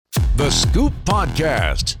The Scoop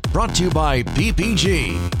Podcast, brought to you by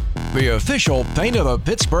PPG, the official paint of the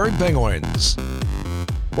Pittsburgh Penguins.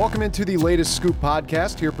 Welcome into the latest Scoop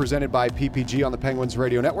Podcast, here presented by PPG on the Penguins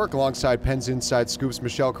Radio Network, alongside Penn's Inside Scoop's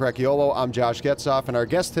Michelle Crechiolo. I'm Josh Getzoff, and our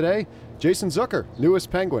guest today, Jason Zucker, newest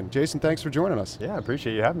Penguin. Jason, thanks for joining us. Yeah, I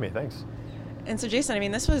appreciate you having me. Thanks. And so, Jason, I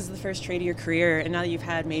mean, this was the first trade of your career, and now that you've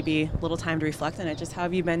had maybe a little time to reflect on it, just how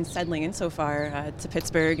have you been settling in so far to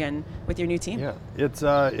Pittsburgh and with your new team? Yeah,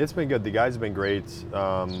 it's been good. The guys have been great.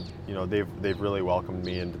 They've really welcomed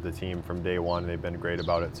me into the team from day one. They've been great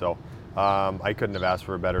about it. So I couldn't have asked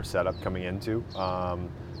for a better setup coming into.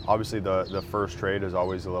 Obviously, the first trade is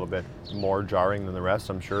always a little bit more jarring than the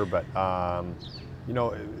rest, I'm sure, but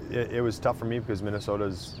it was tough for me because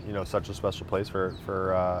Minnesota's, such a special place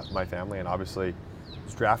for my family, and obviously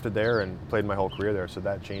was drafted there and played my whole career there, so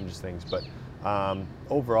that changes things. But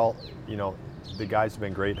overall, the guys have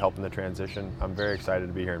been great helping the transition. I'm very excited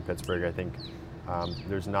to be here in Pittsburgh. I think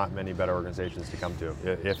there's not many better organizations to come to,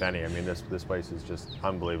 if any. I mean, this place is just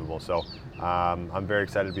unbelievable. So I'm very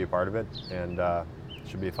excited to be a part of it, and it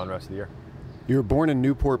should be a fun rest of the year. You were born in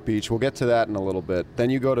Newport Beach. We'll get to that in a little bit. Then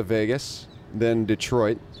you go to Vegas, then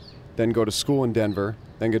Detroit, then go to school in Denver,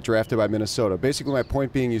 then get drafted by Minnesota. Basically, my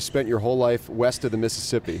point being, you spent your whole life west of the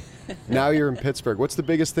Mississippi. Now you're in Pittsburgh. What's the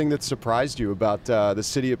biggest thing that surprised you about the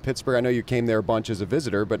city of Pittsburgh? I know you came there a bunch as a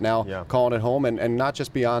visitor, but now calling it home, and not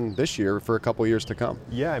just beyond this year, for a couple years to come.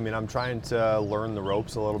 Yeah, I mean, I'm trying to learn the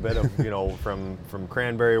ropes a little bit of, from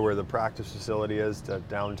Cranberry, where the practice facility is, to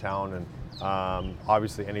downtown. And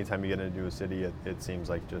obviously, anytime you get into a city, it seems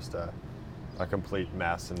like just a complete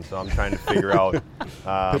mess, and so I'm trying to figure out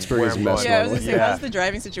Pittsburgh is a mess. Yeah, I was going to say, how's the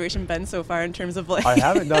driving situation been so far in terms of I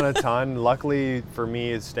haven't done a ton. Luckily for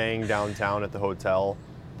me, is staying downtown at the hotel.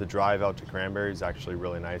 The drive out to Cranberry is actually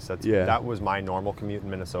really nice. That was my normal commute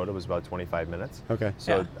in Minnesota, was about 25 minutes. Okay.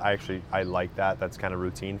 So I like that. That's kind of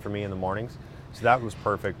routine for me in the mornings. So that was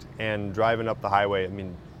perfect. And driving up the highway, I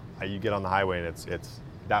mean, you get on the highway and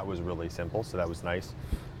that was really simple. So that was nice.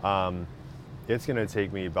 It's going to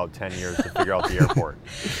take me about 10 years to figure out the airport.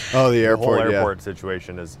 Oh, the airport, The whole airport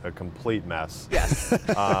situation is a complete mess. Yes.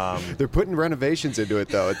 They're putting renovations into it,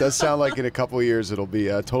 though. It does sound like in a couple of years it'll be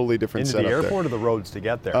a totally different setup the airport there. Or the roads to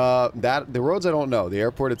get there? The roads I don't know. The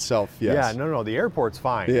airport itself, yes. Yeah, no, the airport's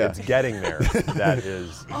fine. Yeah. It's getting there. That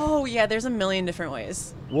is. Oh, yeah, there's a million different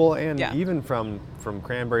ways. Well, and even from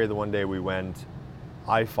Cranberry, the one day we went,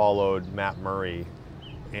 I followed Matt Murray,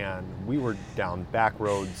 and we were down back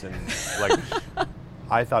roads, and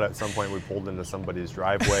I thought at some point we pulled into somebody's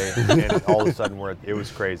driveway, and all of a sudden it was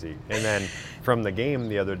crazy. And then from the game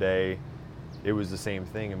the other day, it was the same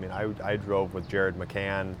thing. I mean, I drove with Jared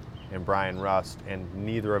McCann and Brian Rust, and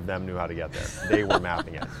neither of them knew how to get there. They were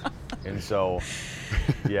mapping it. And so,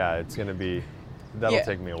 it's going to be, that'll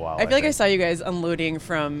take me a while. I feel like I saw you guys unloading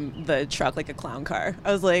from the truck like a clown car.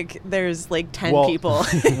 I was like, there's 10 people.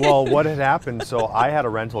 Well, what had happened, so I had a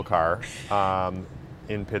rental car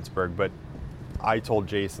in Pittsburgh, but I told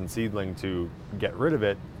Jason Seedling to get rid of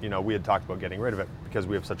it. We had talked about getting rid of it because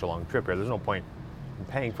we have such a long trip here. There's no point in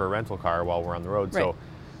paying for a rental car while we're on the road. Right. So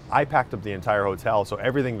I packed up the entire hotel. So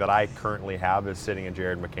everything that I currently have is sitting in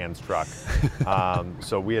Jared McCann's truck.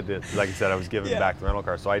 So we had to, like I said, I was giving back the rental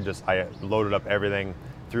car. So I loaded up everything,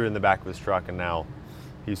 threw it in the back of his truck, and now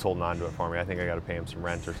he's holding on to it for me. I think I got to pay him some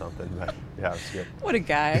rent or something. But it's good. What a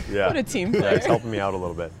guy. Yeah. What a team player. Yeah, he's helping me out a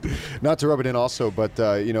little bit. Not to rub it in also, but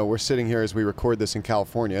we're sitting here as we record this in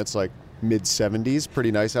California. It's like mid-70s,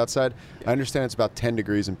 pretty nice outside. I understand it's about 10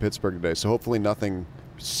 degrees in Pittsburgh today, so hopefully nothing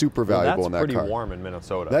super valuable in that car. That's pretty warm in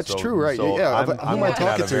Minnesota. That's true, right? So who am I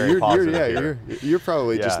talking to? You're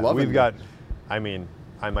probably just loving it.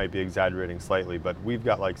 I might be exaggerating slightly, but we've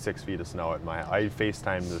got 6 feet of snow at my house. I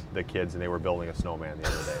FaceTimed the kids, and they were building a snowman the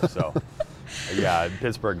other day. So,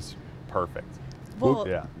 Pittsburgh's perfect. Well,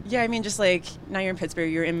 I mean, just now you're in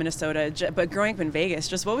Pittsburgh, you're in Minnesota, but growing up in Vegas,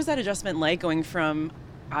 just what was that adjustment like going from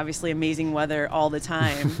obviously amazing weather all the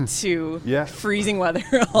time to freezing weather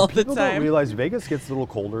all the time? People don't realize Vegas gets a little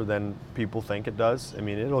colder than people think it does. I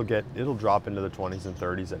mean, it'll drop into the 20s and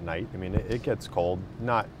 30s at night. I mean, it gets cold.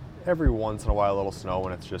 Not every once in a while, a little snow,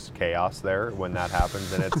 and it's just chaos there when that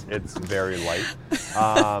happens, and it's very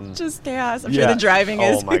light. Just chaos. I'm sure the driving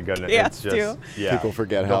is. Oh my goodness, chaos it's just too. People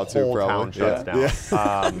forget how to. The whole probably. town shuts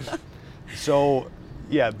down. So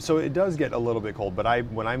it does get a little bit cold. But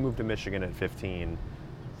when I moved to Michigan at 15,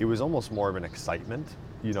 it was almost more of an excitement,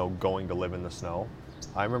 going to live in the snow.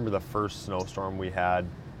 I remember the first snowstorm we had.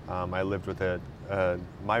 I lived with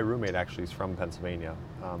my roommate actually is from Pennsylvania,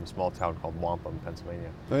 a small town called Wampum, Pennsylvania.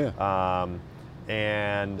 Oh, yeah.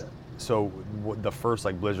 And so the first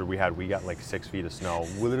like blizzard we had, we got like 6 feet of snow.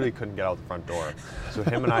 We literally couldn't get out the front door. So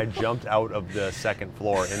him and I jumped out of the second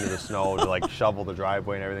floor into the snow to like shovel the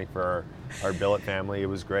driveway and everything for our billet family. It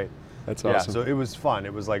was great. That's awesome. Yeah, so it was fun.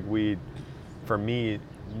 It was like for me,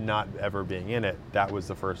 not ever being in it, that was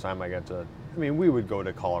the first time I got to. I mean, we would go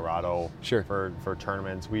to Colorado for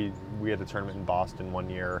tournaments. We had a tournament in Boston one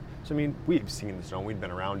year. So I mean, we've seen the snow, we'd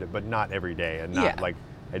been around it, but not every day, and not like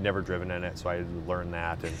I'd never driven in it, so I had to learn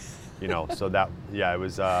that, and so that it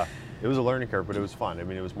was a learning curve, but it was fun. I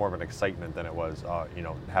mean, it was more of an excitement than it was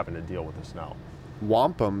having to deal with the snow.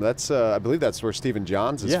 Wampum, that's I believe that's where Stephen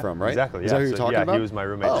Johns is from, right? Exactly. Is that who you're talking about? He was my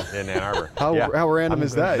roommate in Ann Arbor. How random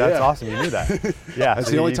is that? That's awesome. You knew that. Yeah.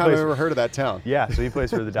 That's the only time I've ever heard of that town. Yeah. So he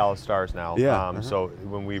plays for the Dallas Stars now. Yeah. So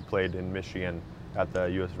when we played in Michigan at the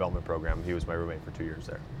U.S. Development Program, he was my roommate for 2 years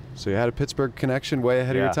there. So you had a Pittsburgh connection way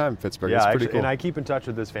ahead of your time, Pittsburgh. Yeah, that's pretty cool. And I keep in touch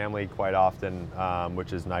with his family quite often,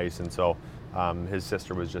 which is nice. And so his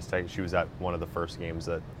sister was she was at one of the first games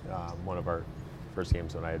one of our first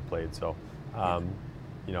games when I had played. So. I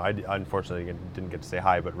unfortunately didn't get to say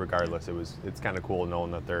hi, but regardless, it's kind of cool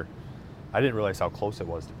knowing that I didn't realize how close it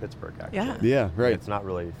was to Pittsburgh, actually. Yeah, right. It's not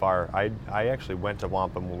really far. I actually went to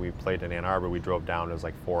Wampum when we played in Ann Arbor. We drove down. It was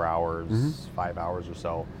like 4 hours, 5 hours or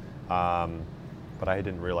so. But I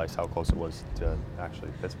didn't realize how close it was to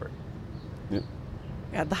actually Pittsburgh.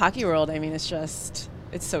 Yeah, the hockey world, I mean, it's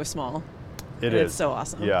so small. It's so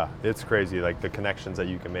awesome. Yeah, it's crazy, like the connections that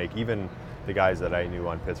you can make. Even the guys that I knew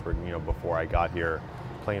on Pittsburgh, before I got here,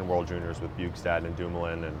 playing World Juniors with Bugstad and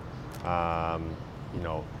Dumoulin, and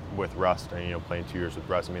with Rust, and playing 2 years with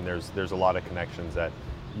Rust. I mean, there's a lot of connections that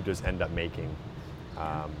you just end up making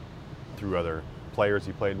through other players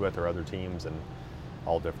you played with or other teams, and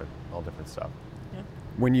all different stuff. Yeah.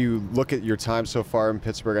 When you look at your time so far in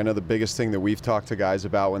Pittsburgh, I know the biggest thing that we've talked to guys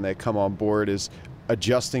about when they come on board is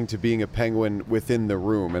adjusting to being a Penguin within the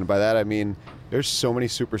room. And by that I mean there's so many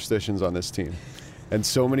superstitions on this team and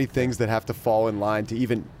so many things that have to fall in line to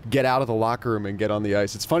even get out of the locker room and get on the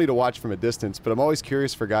ice. It's funny to watch from a distance, but I'm always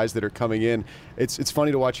curious for guys that are coming in. It's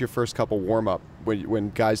funny to watch your first couple warm-up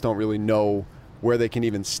when guys don't really know where they can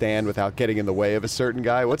even stand without getting in the way of a certain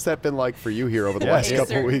guy. What's that been like for you here over the last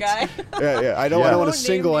couple of weeks? I don't want to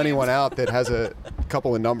single anyone out that has a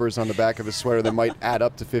couple of numbers on the back of his sweater that might add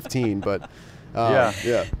up to 15, but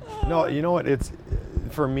No, you know what? It's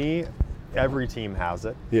for me, every team has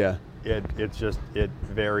it. Yeah. It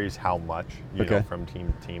varies how much, from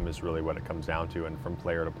team to team is really what it comes down to, and from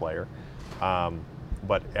player to player.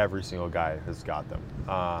 But every single guy has got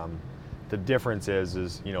them. The difference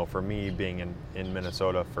is for me being in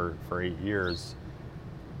Minnesota for 8 years,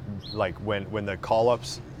 like when the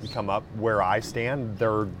call-ups come up where I stand,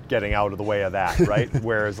 they're getting out of the way of that, right?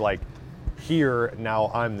 Whereas like here, now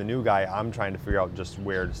I'm the new guy, I'm trying to figure out just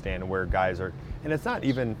where to stand and where guys are. And it's not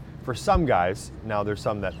even, for some guys, now there's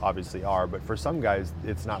some that obviously are, but for some guys,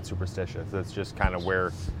 it's not superstitious. It's just kind of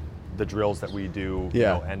where the drills that we do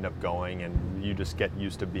end up going, and you just get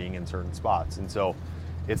used to being in certain spots. And so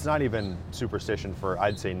it's not even superstition for,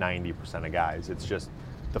 I'd say, 90% of guys. It's just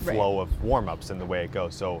the flow of warm-ups and the way it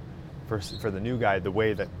goes. So for the new guy, the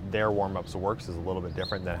way that their warm-ups works is a little bit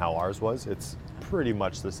different than how ours was. It's pretty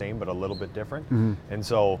much the same, but a little bit different. Mm-hmm. And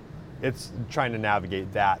so it's trying to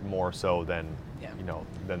navigate that more so than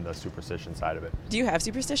than the superstition side of it. Do you have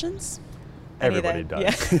superstitions? Everybody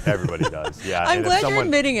does. Yeah. Everybody does. Yeah. I'm glad you're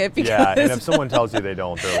admitting it. Because and if someone tells you they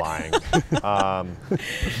don't, they're lying.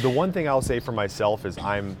 The one thing I'll say for myself is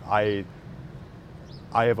I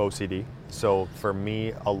have OCD. So for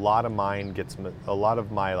me, a lot of my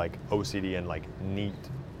like OCD and like neat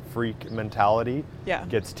freak mentality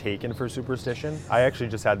gets taken for superstition. I actually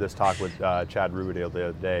just had this talk with Chad Rubadale the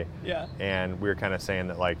other day. Yeah. And we were kind of saying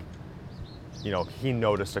that like, he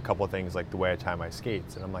noticed a couple of things like the way I tie my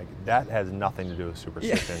skates, and I'm like, that has nothing to do with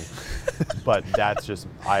superstition. But that's just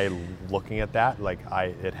looking at that, like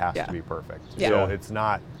it has to be perfect. Yeah. So it's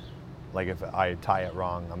not like if I tie it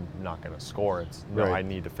wrong, I'm not going to score. It's I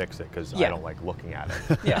need to fix it because I don't like looking at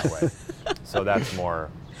it that way. So that's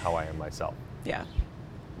more how I am myself. Yeah,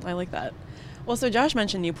 I like that. Well, so Josh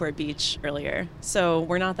mentioned Newport Beach earlier. So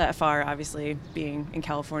we're not that far, obviously, being in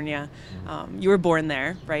California. You were born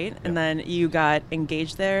there, right? And then you got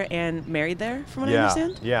engaged there and married there, from what I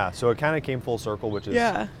understand? Yeah, so it kind of came full circle, which is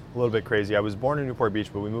a little bit crazy. I was born in Newport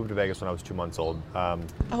Beach, but we moved to Vegas when I was 2 months old. Oh,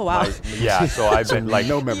 wow. So I've been like...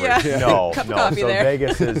 No memory. Yeah. No. So there.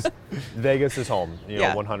 Vegas is home,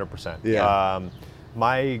 100%. Yeah.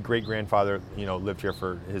 My great-grandfather, lived here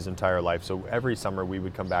for his entire life. So every summer we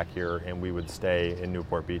would come back here and we would stay in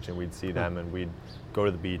Newport Beach and we'd see them and we'd go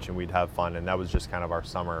to the beach and we'd have fun. And that was just kind of our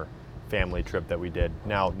summer family trip that we did.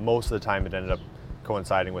 Now, most of the time it ended up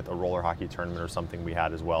coinciding with a roller hockey tournament or something we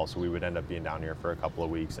had as well. So we would end up being down here for a couple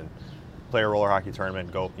of weeks and play a roller hockey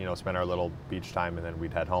tournament, go, spend our little beach time, and then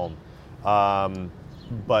we'd head home.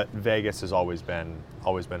 But Vegas has always been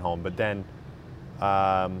home. But then,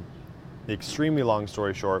 extremely long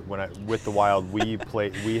story short, with the Wild,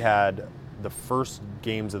 we had the first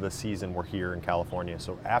games of the season were here in California.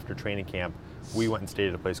 So after training camp, we went and stayed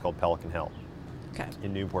at a place called Pelican Hill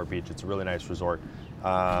in Newport Beach. It's a really nice resort.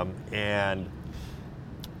 And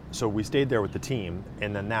so we stayed there with the team.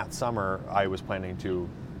 And then that summer, I was planning to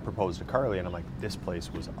propose to Carly, and I'm like, this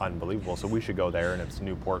place was unbelievable. So we should go there, and it's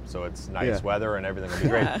Newport, so it's nice weather and everything will be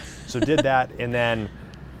great. So did that, and then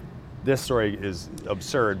this story is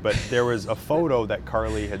absurd, but there was a photo that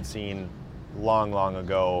Carly had seen long, long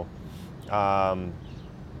ago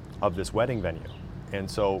of this wedding venue. And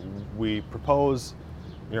so we proposed,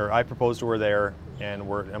 I proposed to her there, and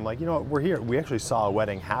I'm like, we're here. We actually saw a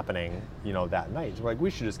wedding happening, that night. So we're like, we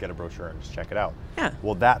should just get a brochure and just check it out. Yeah.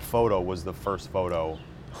 Well, that photo was the first photo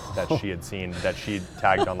that she had seen, that she'd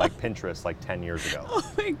tagged on like Pinterest like 10 years ago.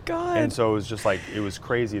 Oh my God. And so it was just like, it was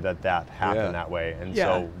crazy that happened that way. And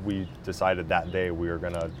so we decided that day we were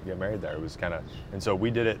gonna get married there. It was and so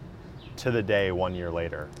we did it to the day 1 year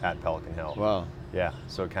later at Pelican Hill. Wow. Yeah,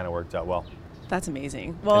 so it kind of worked out well. That's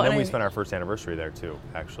amazing. Well, and then we spent our first anniversary there too,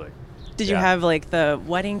 actually. Did you have like the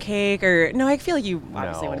wedding cake or no? I feel like you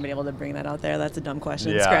obviously wouldn't be able to bring that out there. That's a dumb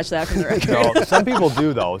question. Yeah. Scratch that from the record. No, some people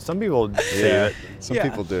do though. Some people say that. Some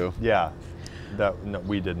people do. Yeah. No,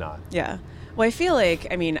 we did not. Yeah. Well, I feel like,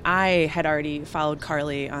 I had already followed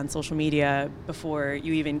Carly on social media before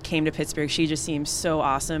you even came to Pittsburgh. She just seems so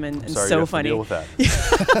awesome and Sorry, so you have funny. To deal with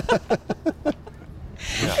that.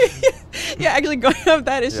 Yeah, actually going off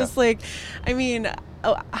that, it's just like,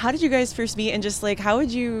 how did you guys first meet, and just like, how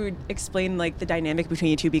would you explain like the dynamic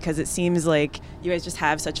between you two? Because it seems like you guys just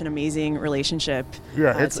have such an amazing relationship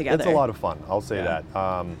together. It's a lot of fun. I'll say that.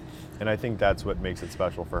 And I think that's what makes it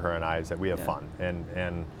special for her and I, is that we have fun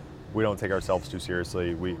and we don't take ourselves too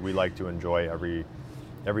seriously. We like to enjoy every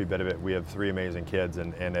bit of it. We have 3 amazing kids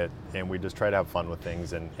and we just try to have fun with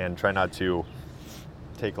things and try not to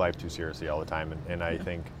take life too seriously all the time. And I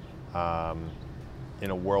think in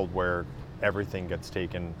a world where everything gets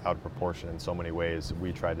taken out of proportion in so many ways,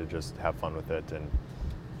 we try to just have fun with it and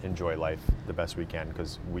enjoy life the best we can,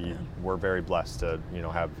 because we're very blessed to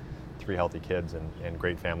have 3 healthy kids and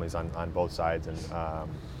great families on both sides, and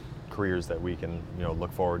careers that we can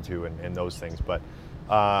look forward to and those things. But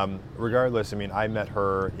regardless, I met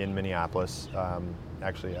her in Minneapolis.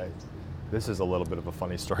 Actually, this is a little bit of a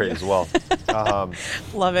funny story as well.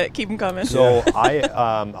 Love it. Keep them coming. So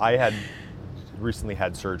I had recently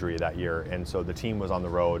had surgery that year, and so the team was on the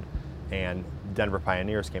road, and Denver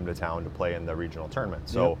Pioneers came to town to play in the regional tournament.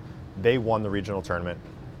 So they won the regional tournament,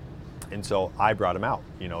 and so I brought them out.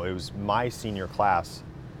 It was my senior class,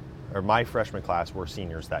 or my freshman class were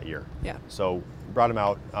seniors that year. Yeah. So brought them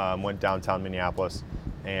out, went downtown Minneapolis,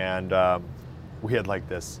 and we had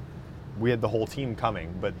the whole team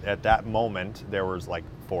coming, but at that moment there was like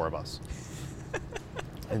 4 of us.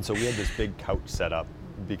 And so we had this big couch set up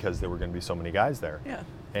because there were going to be so many guys there. Yeah.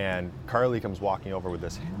 And Carly comes walking over with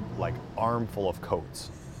this like armful of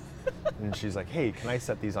coats. And she's like, hey, can I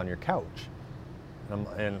set these on your couch?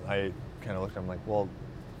 And I kind of looked, I'm like, well,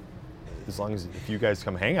 as long as if you guys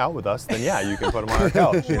come hang out with us, then yeah, you can put them on our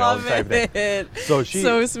couch. Love type it. Thing. So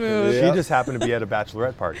so smooth. She just happened to be at a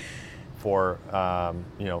bachelorette party for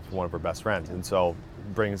for one of her best friends, and so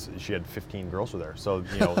she had 15 girls with her. So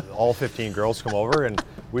all 15 girls come over and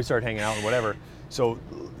we start hanging out and whatever. So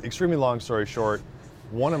extremely long story short,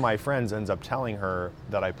 one of my friends ends up telling her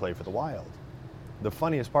that I play for the Wild. The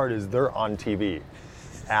funniest part is they're on TV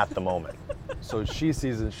at the moment. So she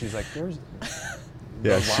sees it and she's like, there's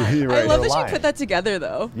I love that she put that together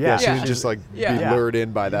though. Yeah, she was just like be lured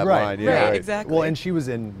in by that line. Yeah, right, exactly. Well, and she was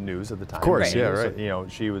in news at the time. Of course, So,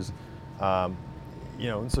 she was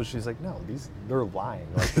and so she's like, no, they're lying.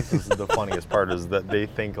 Like, this is the funniest part, is that they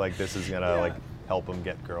think like this is gonna like help them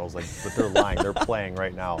get girls, like, but they're lying. They're playing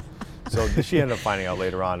right now. So she ended up finding out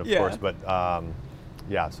later on, of course, but so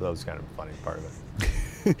that was kind of a funny part of it.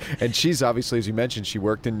 And she's obviously, as you mentioned, she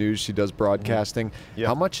worked in news, she does broadcasting. Mm-hmm. Yep.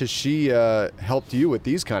 How much has she helped you with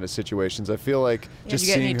these kind of situations? I feel like just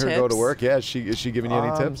seeing her go to work, is she giving you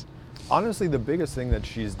any tips? Honestly, the biggest thing that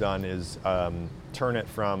she's done is turn it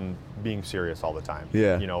from being serious all the time.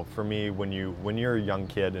 Yeah. For me, when you're a young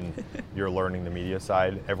kid and you're learning the media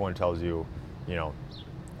side, everyone tells you,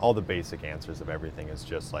 all the basic answers of everything is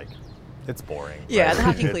just like, it's boring. Yeah, right? the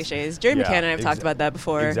hockey cliches. Jerry McCann and I have talked about that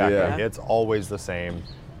before. Exactly. Yeah. It's always the same.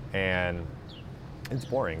 And It's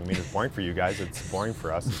boring. I mean, it's boring for you guys. It's boring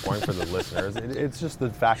for us. It's boring for the listeners. It's just the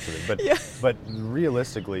fact of it. But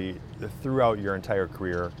realistically, throughout your entire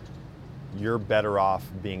career, you're better off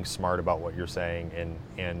being smart about what you're saying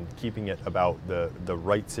and keeping it about the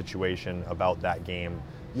right situation, about that game.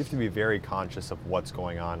 You have to be very conscious of what's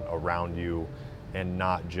going on around you and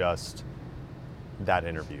not just that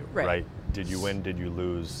interview, right? Did you win? Did you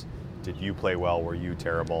lose? Did you play well? Were you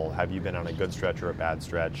terrible? Have you been on a good stretch or a bad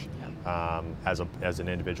stretch as an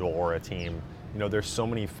individual or a team? You know, there's so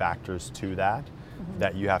many factors to that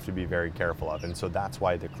that you have to be very careful of. And so that's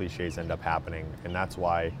why the cliches end up happening. And that's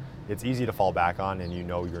why it's easy to fall back on, and you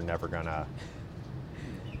know you're never gonna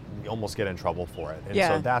almost get in trouble for it. And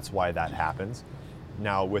so that's why that happens.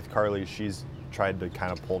 Now with Carly, she's tried to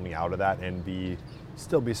kind of pull me out of that and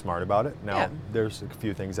still be smart about it. Now there's a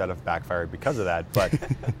few things that have backfired because of that,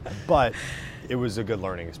 but it was a good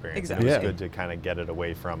learning experience. Exactly. It was good to kind of get it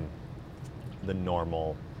away from the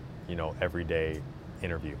normal, everyday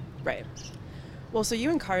interview. Right. Well, so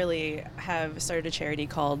you and Carly have started a charity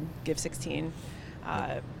called Give 16.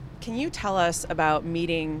 Can you tell us about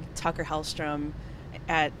meeting Tucker Hellstrom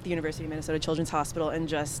at the University of Minnesota Children's Hospital and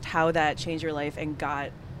just how that changed your life and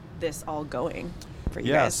got this all going for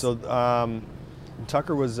you guys? So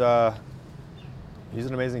Tucker was, he's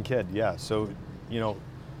an amazing kid. Yeah, so,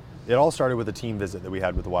 it all started with a team visit that we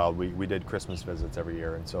had with the Wild. We did Christmas visits every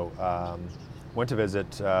year, and so went to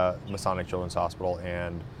visit Masonic Children's Hospital,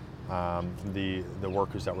 and the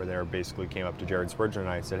workers that were there basically came up to Jared Spurgeon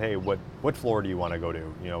and I said, hey, what floor do you want to go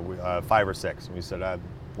to? 5 or 6? And we said,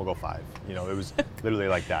 we'll go 5. It was literally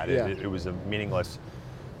like that. It was a meaningless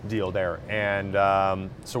deal there. And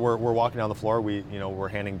so we're walking down the floor. We're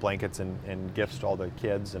handing blankets and gifts to all the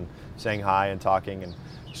kids and saying hi and talking. And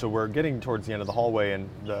so we're getting towards the end of the hallway, and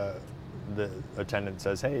the attendant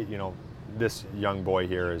says, hey, this young boy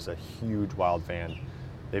here is a huge Wild fan.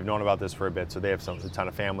 They've known about this for a bit, so they have a ton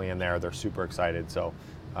of family in there. They're super excited. So,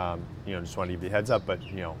 just want to give you a heads up, but,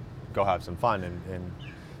 go have some fun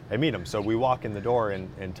and meet him. So we walk in the door,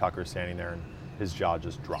 and Tucker's standing there, and his jaw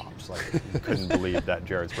just drops. Like, he couldn't believe that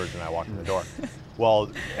Jared Spurgeon and I walked in the door. Well,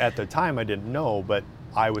 at the time, I didn't know, but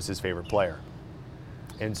I was his favorite player.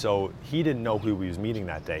 And so he didn't know who he was meeting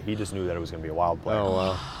that day. He just knew that it was going to be a Wild player. Oh,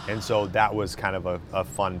 wow. And so that was kind of a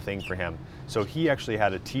fun thing for him. So he actually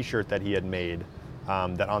had a T-shirt that he had made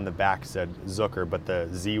that on the back said Zucker, but the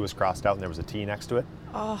Z was crossed out and there was a T next to it.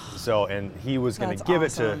 Oh, so, and he was going to give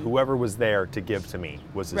it to whoever was there to give to me,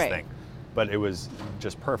 was his thing. But it was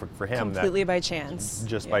just perfect for him. Completely by chance.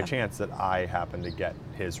 Just by chance that I happened to get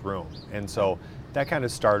his room. And so that kind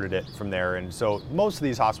of started it from there. And so most of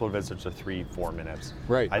these hospital visits are 3-4 minutes.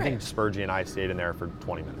 Right. I think Spurgey and I stayed in there for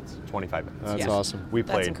 20 minutes, 25 minutes. That's awesome.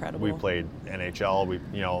 That's incredible. We played NHL.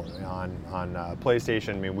 On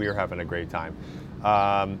PlayStation. I mean, we were having a great time.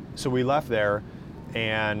 So we left there,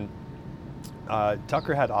 and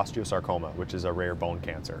Tucker had osteosarcoma, which is a rare bone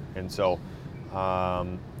cancer. And so,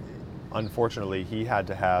 unfortunately, he had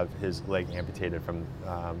to have his leg amputated from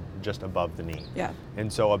just above the knee. Yeah.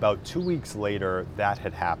 And so about 2 weeks later, that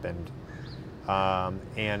had happened.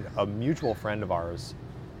 And a mutual friend of ours,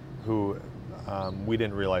 who we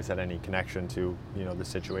didn't realize had any connection to, the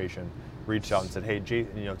situation, reached out and said, hey,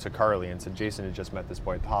 to Carly, and said, Jason had just met this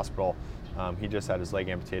boy at the hospital. He just had his leg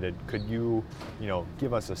amputated. Could you,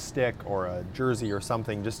 give us a stick or a jersey or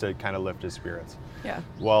something just to kind of lift his spirits? Yeah.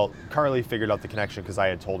 Well, Carly figured out the connection because I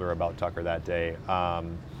had told her about Tucker that day.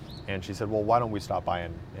 And she said, well, why don't we stop by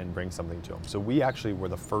and bring something to him? So we actually were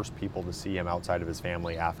the first people to see him outside of his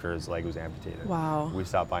family after his leg was amputated. Wow. We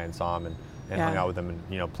stopped by and saw him and hung out with him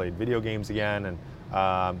and, played video games again and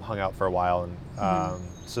hung out for a while. And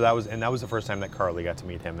so that was the first time that Carly got to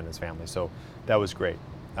meet him and his family. So that was great.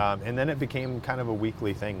 And then it became kind of a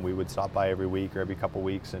weekly thing. We would stop by every week or every couple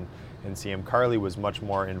weeks and see him. Carly was much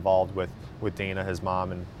more involved with Dana, his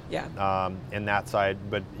mom, and that side.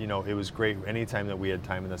 But, it was great. Anytime that we had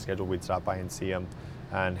time in the schedule, we'd stop by and see him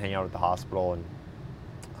and hang out at the hospital.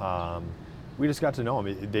 And we just got to know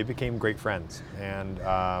him. They became great friends. And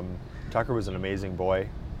Tucker was an amazing boy.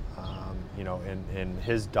 And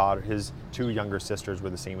his 2 younger sisters were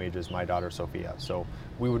the same age as my daughter, Sophia. So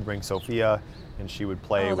we would bring Sophia, and she would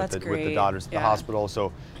play with the daughters at the hospital.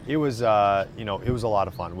 So it was, it was a lot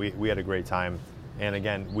of fun. We had a great time. And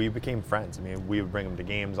again, we became friends. I mean, we would bring them to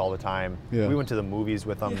games all the time. Yeah. We went to the movies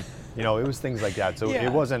with them. It was things like that. So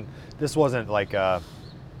this wasn't like,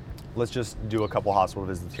 let's just do a couple hospital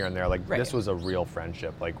visits here and there. Like, this was a real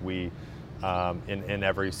friendship. Like, we, in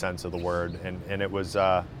every sense of the word, and it was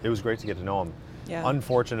great to get to know him. Yeah.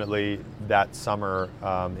 Unfortunately, that summer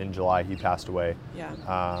in July, he passed away.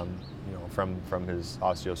 Yeah. From his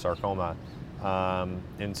osteosarcoma.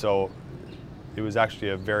 And so it was actually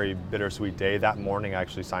a very bittersweet day. That morning I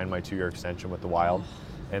actually signed my 2-year extension with the Wild.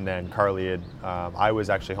 And then Carly had, I was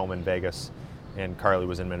actually home in Vegas and Carly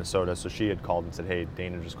was in Minnesota. So she had called and said, hey,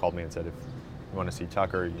 Dana just called me and said, if you want to see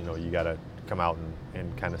Tucker, you got to come out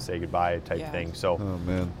and kind of say goodbye type thing. So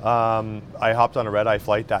I hopped on a red-eye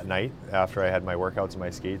flight that night after I had my workouts and my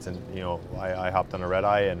skates, and I hopped on a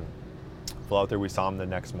red-eye and flew out there. We saw him the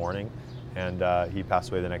next morning, and he passed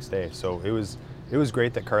away the next day. So it was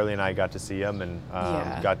great that Carly and I got to see him and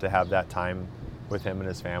got to have that time with him and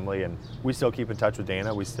his family. And we still keep in touch with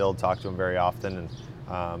Dana. We still talk to him very often,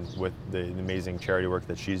 and with the amazing charity work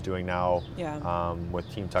that she's doing now with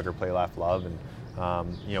Team Tucker Play, Laugh, Love. And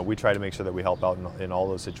we try to make sure that we help out in all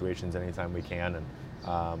those situations anytime we can. And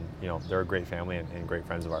they're a great family and great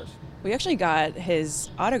friends of ours. We actually got his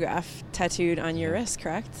autograph tattooed on your wrist,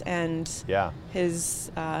 correct? And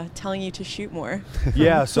his telling you to shoot more.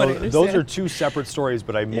 Yeah, so those are 2 separate stories,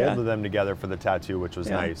 but I molded them together for the tattoo, which was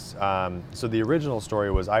nice. So the original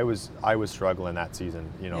story was I was struggling that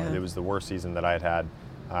season. It was the worst season that I had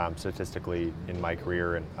statistically in my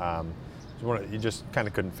career, and you just kind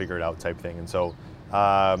of couldn't figure it out type thing. And so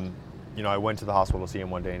I went to the hospital to see him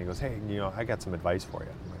one day, and he goes, hey, I got some advice for you.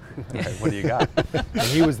 I'm like, what do you got? And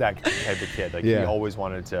he was that type of kid. He always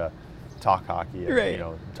wanted to talk hockey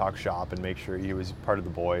and talk shop and make sure he was part of the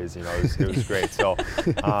boys. It was great. So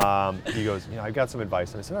he goes, I got some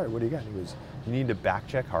advice. And I said, all right, what do you got? And he goes, you need to back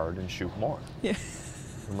check hard and shoot more. Yeah.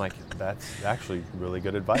 I'm like, that's actually really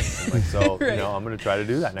good advice. I'm like, so I'm going to try to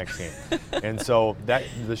do that next game. And so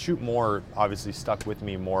the shoot more obviously stuck with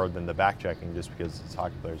me more than the back checking, just because as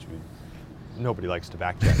hockey players nobody likes to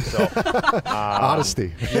back check. So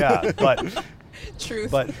honesty. Yeah, but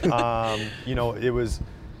truth. But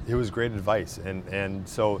it was great advice, and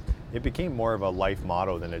so it became more of a life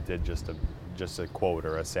motto than it did just a quote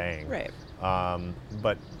or a saying. Right.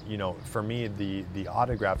 But for me, the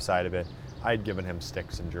autograph side of it, I had given him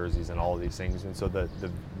sticks and jerseys and all of these things, and so the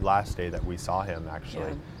last day that we saw him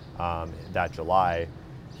actually, that July,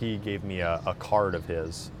 he gave me a card of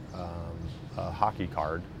his, a hockey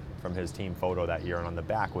card from his team photo that year, and on the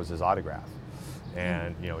back was his autograph.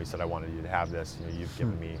 And he said, I wanted you to have this. You've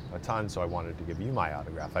given me a ton, so I wanted to give you my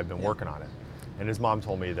autograph. I've been working on it. And his mom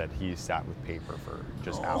told me that he sat with paper for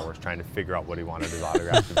just hours trying to figure out what he wanted his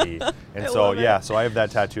autograph to be. And so I have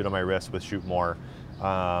that tattooed on my wrist with Shoot More.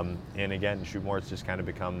 And again, Shoot More has just kind of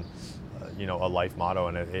become a life motto,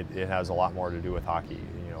 and it has a lot more to do with hockey.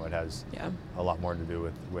 It has a lot more to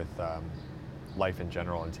do with life in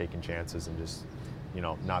general, and taking chances, and just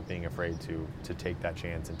not being afraid to take that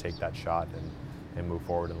chance and take that shot and move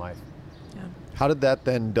forward in life. Yeah. How did that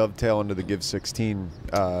then dovetail into the Give 16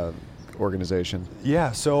 organization?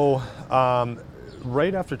 Yeah, so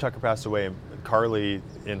right after Tucker passed away, Carly,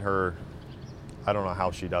 in her, I don't know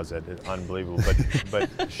how she does it, it's unbelievable,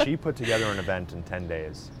 but she put together an event in 10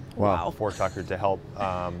 days for Tucker to help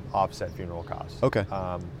offset funeral costs. Okay.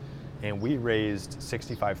 And we raised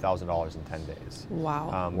 $65,000 in 10 days.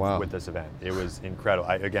 Wow. With this event. It was incredible.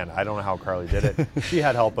 I don't know how Carly did it. She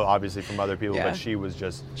had help, obviously, from other people, but she was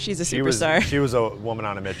just... She's a superstar. She was a woman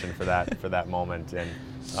on a mission for that moment.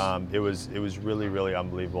 And it was really, really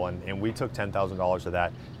unbelievable. And we took $10,000 of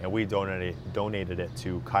that, and we donated it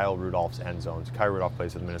to Kyle Rudolph's End Zones. Kyle Rudolph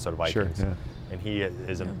plays for the Minnesota Vikings. Sure, yeah. And he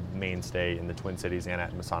is a mainstay in the Twin Cities and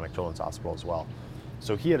at Masonic Children's Hospital as well.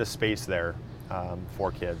 So he had a space there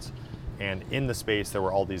for kids. And in the space, there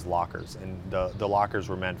were all these lockers, and the lockers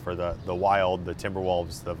were meant for the Wild, the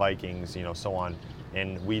Timberwolves, the Vikings, so on.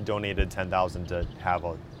 And we donated $10,000 to have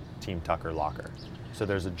a Team Tucker locker. So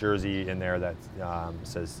there's a jersey in there that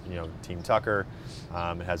says, Team Tucker.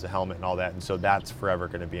 It has a helmet and all that, and so that's forever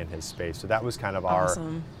going to be in his space. So that was kind of our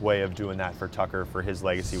way of doing that for Tucker, for his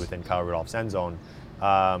legacy within Kyle Rudolph's End Zone.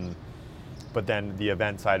 But then the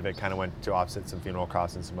event side of it kind of went to offset some funeral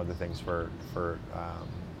costs and some other things for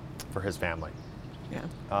his family.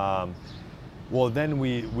 Yeah. Well, then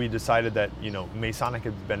we decided that Masonic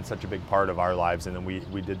had been such a big part of our lives, and then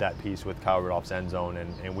we did that piece with Kyle Rudolph's End Zone,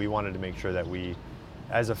 and we wanted to make sure that we,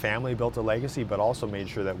 as a family, built a legacy, but also made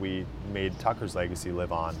sure that we made Tucker's legacy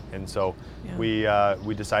live on. And so we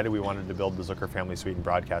decided we wanted to build the Zucker Family Suite and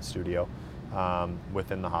Broadcast Studio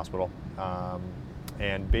within the hospital,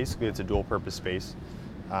 and basically it's a dual-purpose space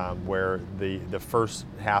where the first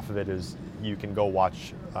half of it is you can go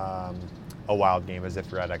watch a Wild game as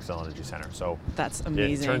if you're at Xcel Energy Center. So that's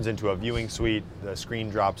amazing. It turns into a viewing suite. The screen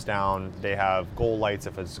drops down. They have goal lights.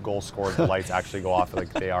 If it's goal scored, the lights actually go off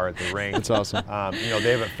like they are at the ring. That's awesome.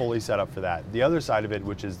 They have it fully set up for that. The other side of it,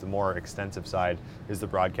 which is the more extensive side, is the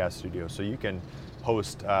broadcast studio. So you can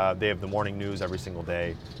host, they have the morning news every single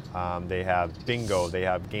day. They have bingo, they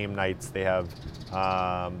have game nights, they have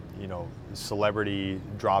celebrity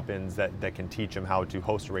drop-ins that can teach them how to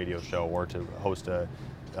host a radio show or to host a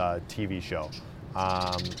TV show.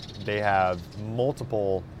 They have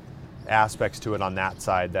multiple aspects to it on that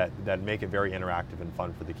side that make it very interactive and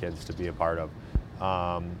fun for the kids to be a part of.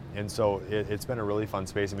 And so it's been a really fun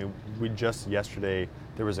space. I mean, yesterday,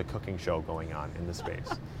 there was a cooking show going on in the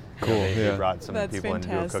space. Cool. They brought some That's people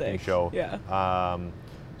fantastic. in to do a cooking show. Yeah.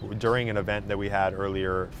 During an event that we had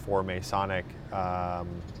earlier for Masonic,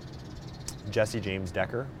 Jessie James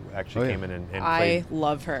Decker actually came in and played. I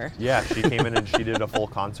love her. Yeah, she came in and she did a full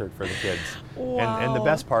concert for the kids. Wow. And the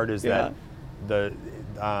best part is that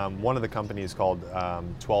one of the companies called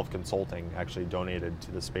 12 Consulting actually donated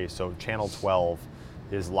to the space. So Channel 12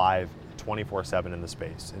 is live 24/7 in the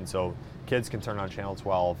space. And so kids can turn on Channel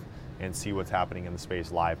 12 and see what's happening in the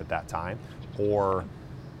space live at that time. Or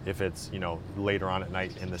if it's later on at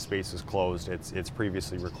night and the space is closed, it's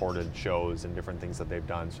previously recorded shows and different things that they've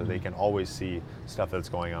done, so they can always see stuff that's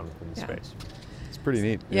going on within the space. It's pretty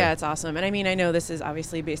neat. Yeah, it's awesome. And I mean, I know this is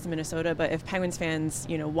obviously based in Minnesota, but if Penguins fans,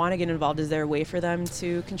 want to get involved, is there a way for them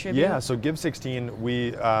to contribute? Yeah, so Give 16,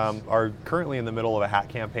 we are currently in the middle of a hat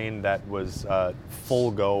campaign that was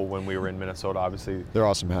full go when we were in Minnesota, obviously. They're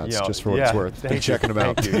awesome hats, just for what it's worth. Been checking them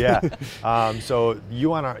out. Thank you, yeah. So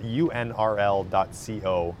UNRL.co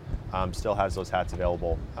still has those hats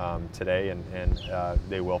available today, and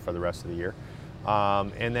they will for the rest of the year.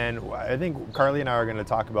 And then I think Carly and I are going to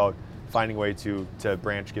talk about finding a way to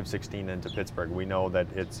branch Give 16 into Pittsburgh. We know that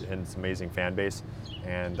it's an amazing fan base,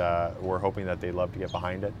 and we're hoping that they love to get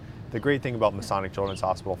behind it. The great thing about Masonic Children's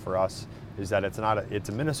Hospital for us is that it's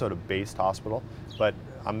a Minnesota-based hospital, but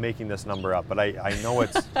I'm making this number up, but I know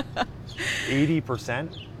it's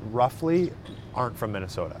 80% roughly aren't from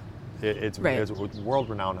Minnesota. It's a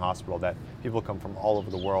world-renowned hospital that people come from all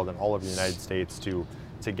over the world and all over the United States to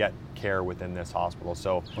get care within this hospital.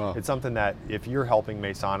 So It's something that if you're helping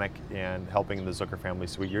Masonic and helping the Zucker Family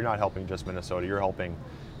Suite, you're not helping just Minnesota, you're helping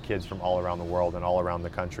kids from all around the world and all around the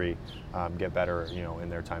country get better, in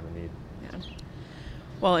their time of need. Yeah.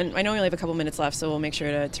 Well, and I know we only have a couple minutes left, so we'll make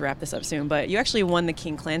sure to wrap this up soon. But you actually won the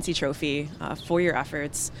King Clancy Trophy for your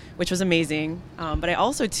efforts, which was amazing. But I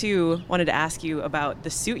also, too, wanted to ask you about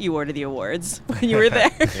the suit you wore to the awards when you were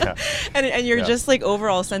there. and your just like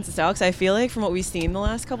overall sense of style, because I feel like from what we've seen the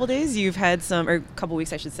last couple days, you've had or couple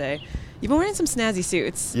weeks, I should say, you've been wearing some snazzy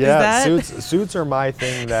suits. Yeah, suits are my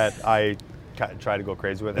thing that I try to go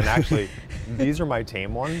crazy with, and actually these are my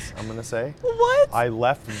tame ones, I'm gonna say. What? I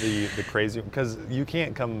left the crazy, because you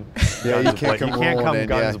can't come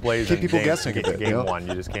guns blazing. Keep people guessing a bit. Game one,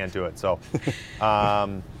 you just can't do it. So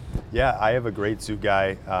I have a great suit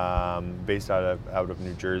guy based out of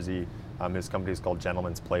New Jersey. His company is called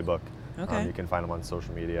Gentleman's Playbook. Okay. You can find him on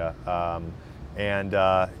social media.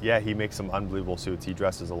 He makes some unbelievable suits. He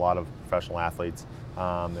dresses a lot of professional athletes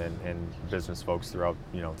and business folks throughout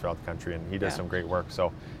the country, and he does some great work.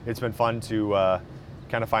 So it's been fun to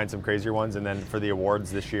kind of find some crazier ones. And then for the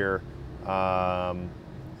awards this year, for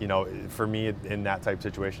me in that type of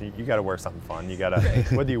situation, you got to wear something fun. You got to,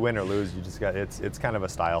 whether you win or lose, you just got. It's kind of a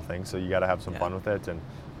style thing. So you got to have some fun with it, and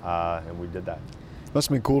we did that. Must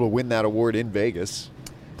have been cool to win that award in Vegas.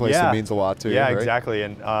 Place that means a lot to you. Yeah, right? exactly.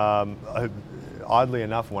 And oddly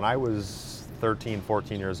enough, when I was 13,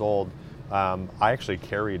 14 years old, I actually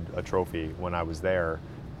carried a trophy when I was there.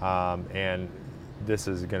 And this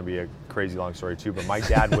is going to be a crazy long story too, but my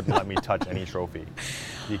dad wouldn't let me touch any trophy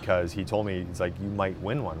because he told me, he's like, you might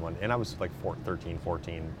win one. And I was like 13,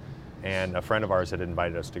 14. And a friend of ours had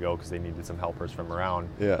invited us to go because they needed some helpers from around.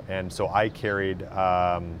 Yeah. And so I carried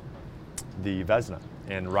the Vezina,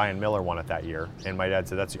 and Ryan Miller won it that year. And my dad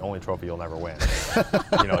said, that's the only trophy you'll never win.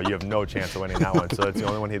 You have no chance of winning that one. So that's the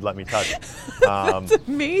only one he'd let me touch. That's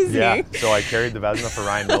amazing. Yeah, so I carried the Vezina for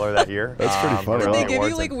Ryan Miller that year. That's pretty funny. Did they give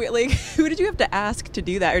you like who did you have to ask to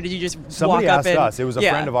do that, or did you just Somebody walk asked up and, us. It was a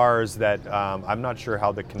friend of ours that I'm not sure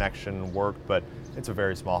how the connection worked, but it's a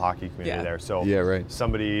very small hockey community there. So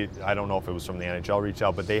somebody, I don't know if it was from the NHL, reached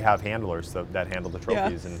out, but they have handlers that handle the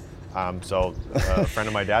trophies. And so a friend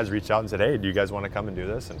of my dad's reached out and said, hey, do you guys want to come and do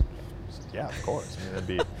this? And yeah, of course. I mean, that'd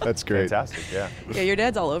be That's great. Fantastic, yeah. Yeah, your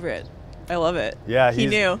dad's all over it. I love it. Yeah, he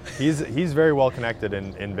knew. He's very well connected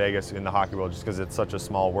in Vegas in the hockey world, just because it's such a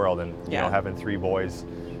small world, and you know, having 3 boys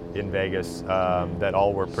in Vegas that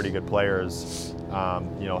all were pretty good players,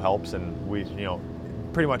 helps, and we,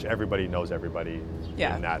 pretty much everybody knows everybody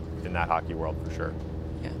in that hockey world for sure.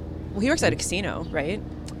 Yeah. Well, he works at a casino, right?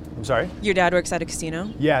 I'm sorry? Your dad works at a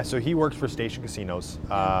casino? Yeah, so he works for Station Casinos,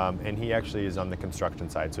 and he actually is on the construction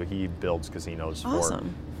side. So he builds casinos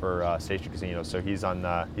for Station Casinos. So he's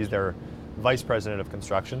their vice president of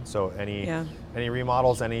construction. So any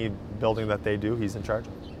remodels, any building that they do, he's in charge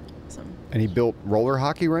of. Awesome. And he built roller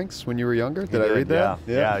hockey rinks when you were younger? Did I read that?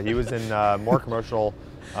 Yeah, he was in more commercial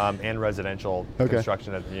and residential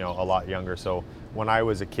construction at a lot younger. So when I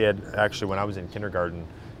was a kid, actually when I was in kindergarten,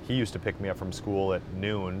 he used to pick me up from school at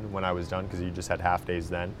noon when I was done, because you just had half days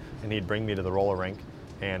then, and he'd bring me to the roller rink,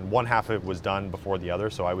 and one half of it was done before the other,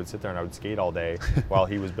 so I would sit there and I would skate all day while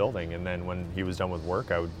he was building, and then when he was done with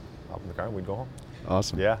work, I would hop in the car and we'd go home.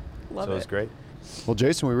 Awesome. Yeah. Love it was great. Well,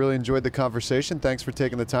 Jason, we really enjoyed the conversation. Thanks for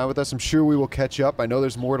taking the time with us. I'm sure we will catch up. I know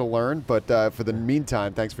there's more to learn, but for the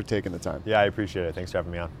meantime, thanks for taking the time. Yeah, I appreciate it. Thanks for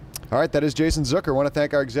having me on. All right, that is Jason Zucker. I want to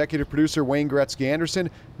thank our executive producer, Wayne Gretzky-Anderson,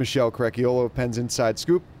 Michelle Crechiolo of Penn's Inside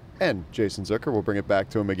Scoop, and Jason Zucker. We'll bring it back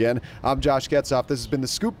to him again. I'm Josh Getzoff. This has been the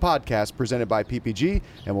Scoop Podcast presented by PPG,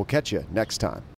 and we'll catch you next time.